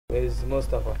Is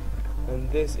Mustafa,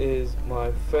 and this is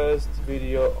my first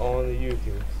video on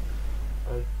YouTube,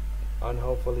 and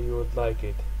hopefully you would like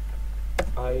it.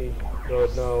 I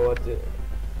don't know what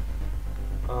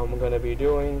I'm gonna be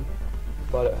doing,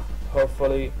 but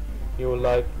hopefully you will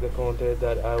like the content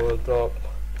that I will drop.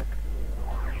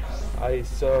 I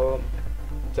saw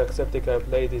Jacksepticeye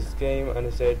play this game and I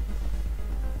said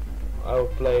I will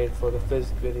play it for the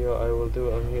first video I will do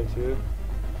on YouTube,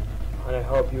 and I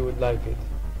hope you would like it.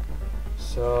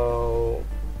 So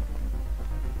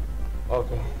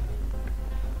okay,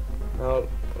 now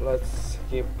let's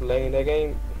keep playing the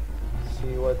game,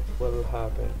 see what will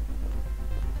happen.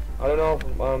 I don't know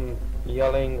if I'm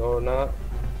yelling or not,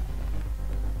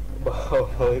 but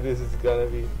hopefully this is gonna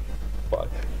be fun.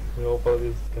 Hopefully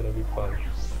this is gonna be fun.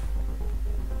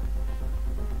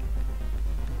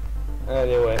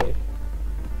 Anyway,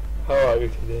 how are you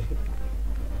today?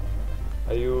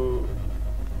 Are you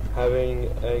having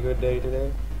a good day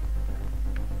today?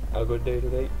 A good day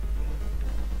today?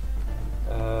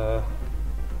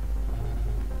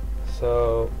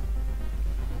 So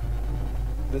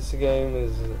this game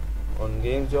is on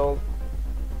Game Jolt.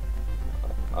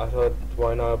 I thought,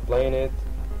 why not playing it?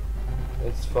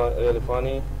 It's fun, really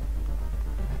funny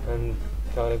and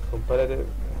kind of competitive.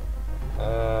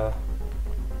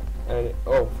 And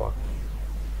oh fuck!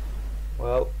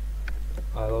 Well,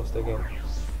 I lost again.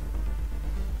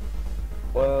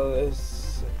 Well,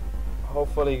 it's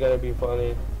hopefully gonna be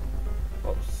funny.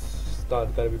 Oh, it's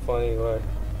not gonna be funny, right?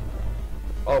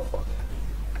 Oh fuck!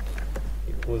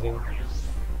 Keep losing.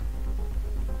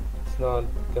 It's not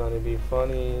gonna be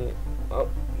funny. Oh,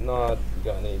 not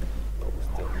gonna be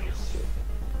posting this shit.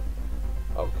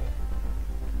 Okay,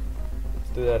 let's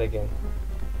do that again.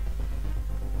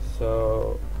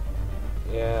 So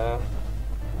yeah,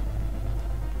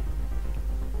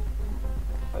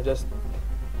 I just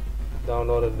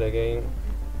downloaded the game.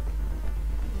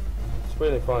 It's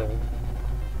really funny.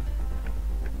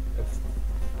 If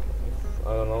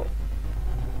I don't know.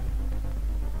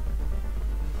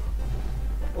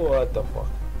 What the fuck?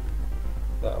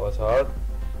 That was hard.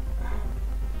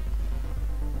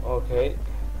 Okay.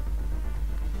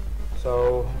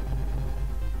 So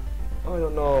I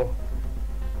don't know.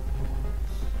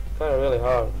 It's kind of really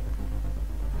hard.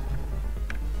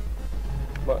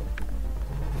 But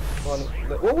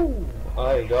ooh,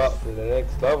 I got to the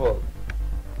next level.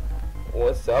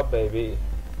 What's up, baby?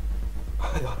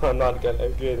 I'm not gonna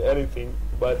get anything,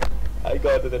 but I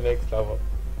got to the next level.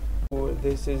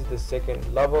 This is the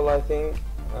second level, I think.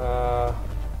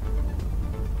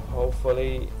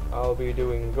 Hopefully I'll be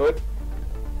doing good.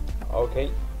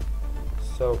 Okay,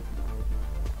 so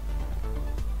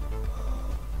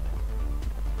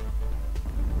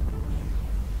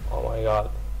oh my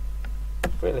god,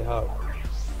 it's really hard.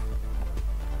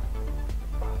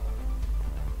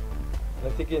 I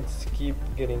think it's keep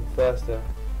getting faster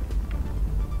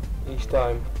each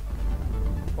time.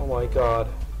 Oh my god,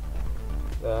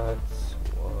 that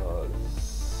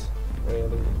was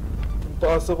really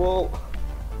impossible.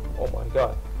 Oh my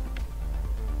god.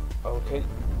 Okay,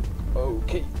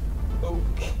 okay,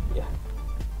 okay, yeah.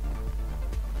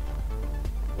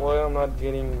 Why I'm not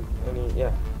getting any?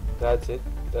 Yeah, that's it.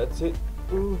 That's it.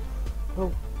 Ooh,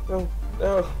 no, no,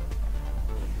 no,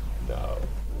 no.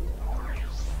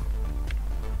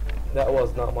 That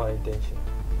was not my intention.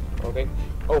 Okay.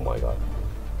 Oh my god.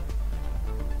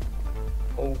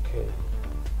 Okay.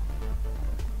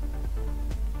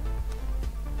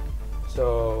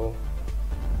 So.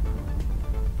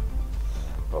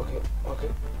 Okay. Okay.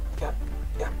 Yeah.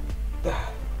 Yeah. Yeah.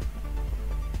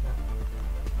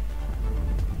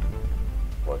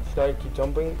 What? Should I keep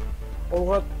jumping? Or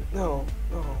what? No.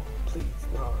 No. Please.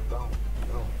 No. Don't.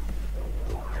 No. Don't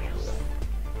do that.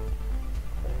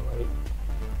 Alright.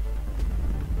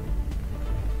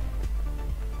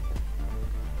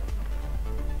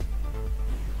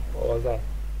 What was that?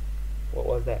 What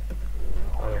was that?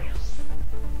 Alright.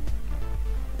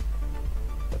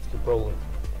 Let's keep rolling.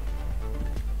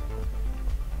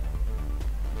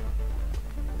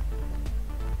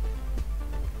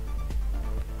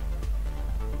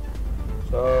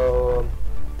 So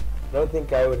I don't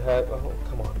think I would have. Oh,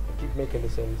 come on! I keep making the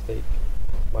same mistake.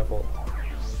 My fault.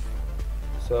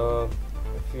 So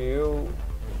if you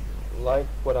like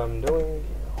what I'm doing,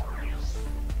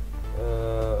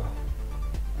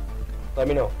 let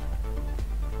me know.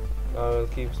 I will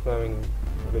keep spamming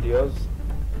videos.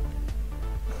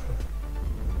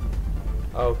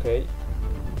 Okay.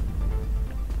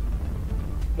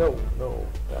 No, no,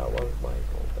 that was my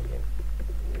fault again.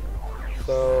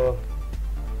 So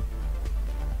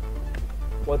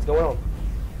what's going on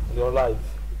in your life?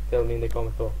 Tell me in the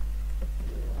comments below.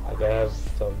 I have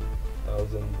some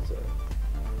thousands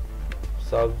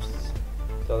subs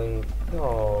telling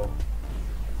no.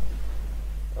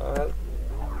 I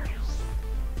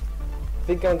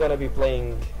think I'm gonna be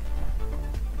playing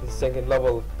the second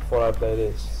level before I play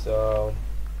this. So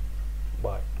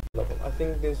bye. Level. I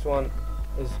think this one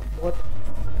is what?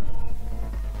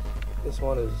 This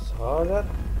one is harder?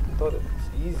 I thought it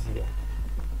was easier.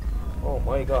 Oh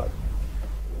my god.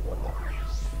 What the?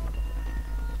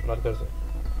 I'm not cursing.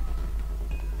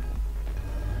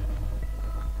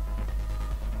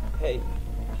 Hey.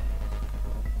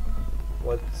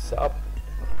 What's up?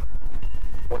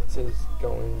 What is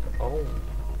going on?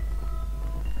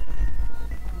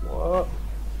 What?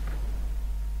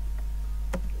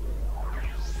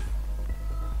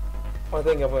 I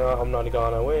think I'm not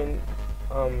gonna win.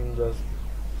 I'm just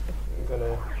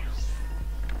gonna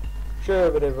share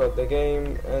a bit about the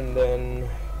game and then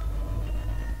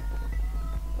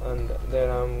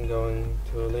I'm going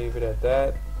to leave it at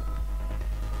that.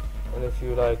 And if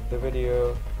you like the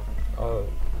video, I'll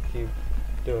keep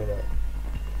doing that.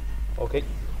 Okay.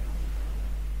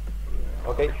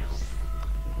 Okay.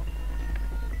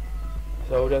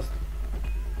 So just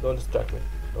don't distract me.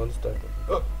 Don't distract me.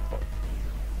 Oh.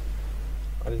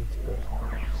 I didn't do it.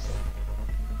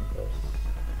 Yes.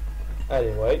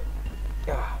 Anyway.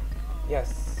 Ah.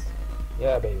 Yes.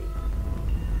 Yeah, baby.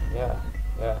 Yeah.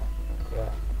 Yeah.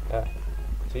 Yeah. Yeah.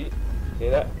 See? See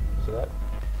that? See that?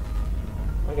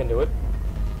 I can do it.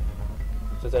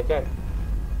 Since I can.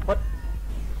 What?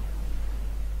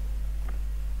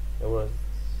 There was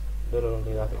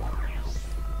literally nothing.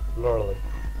 Literally.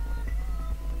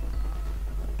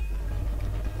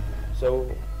 So,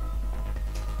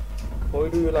 who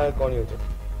do you like on YouTube?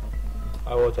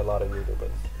 I watch a lot of YouTubers.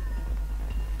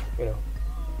 You know,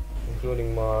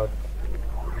 including Mark,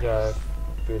 Jack,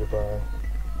 PewDiePie,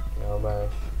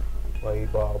 Mash,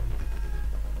 White Bob.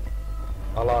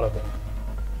 A lot of them.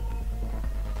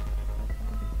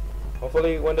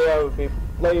 Hopefully one day I will be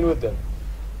playing with them.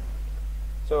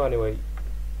 So anyway,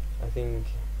 I think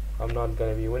I'm not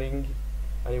gonna be winning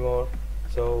anymore.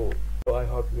 So I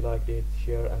hope you liked it,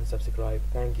 share and subscribe.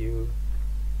 Thank you.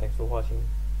 Thanks for watching.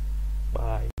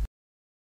 Bye.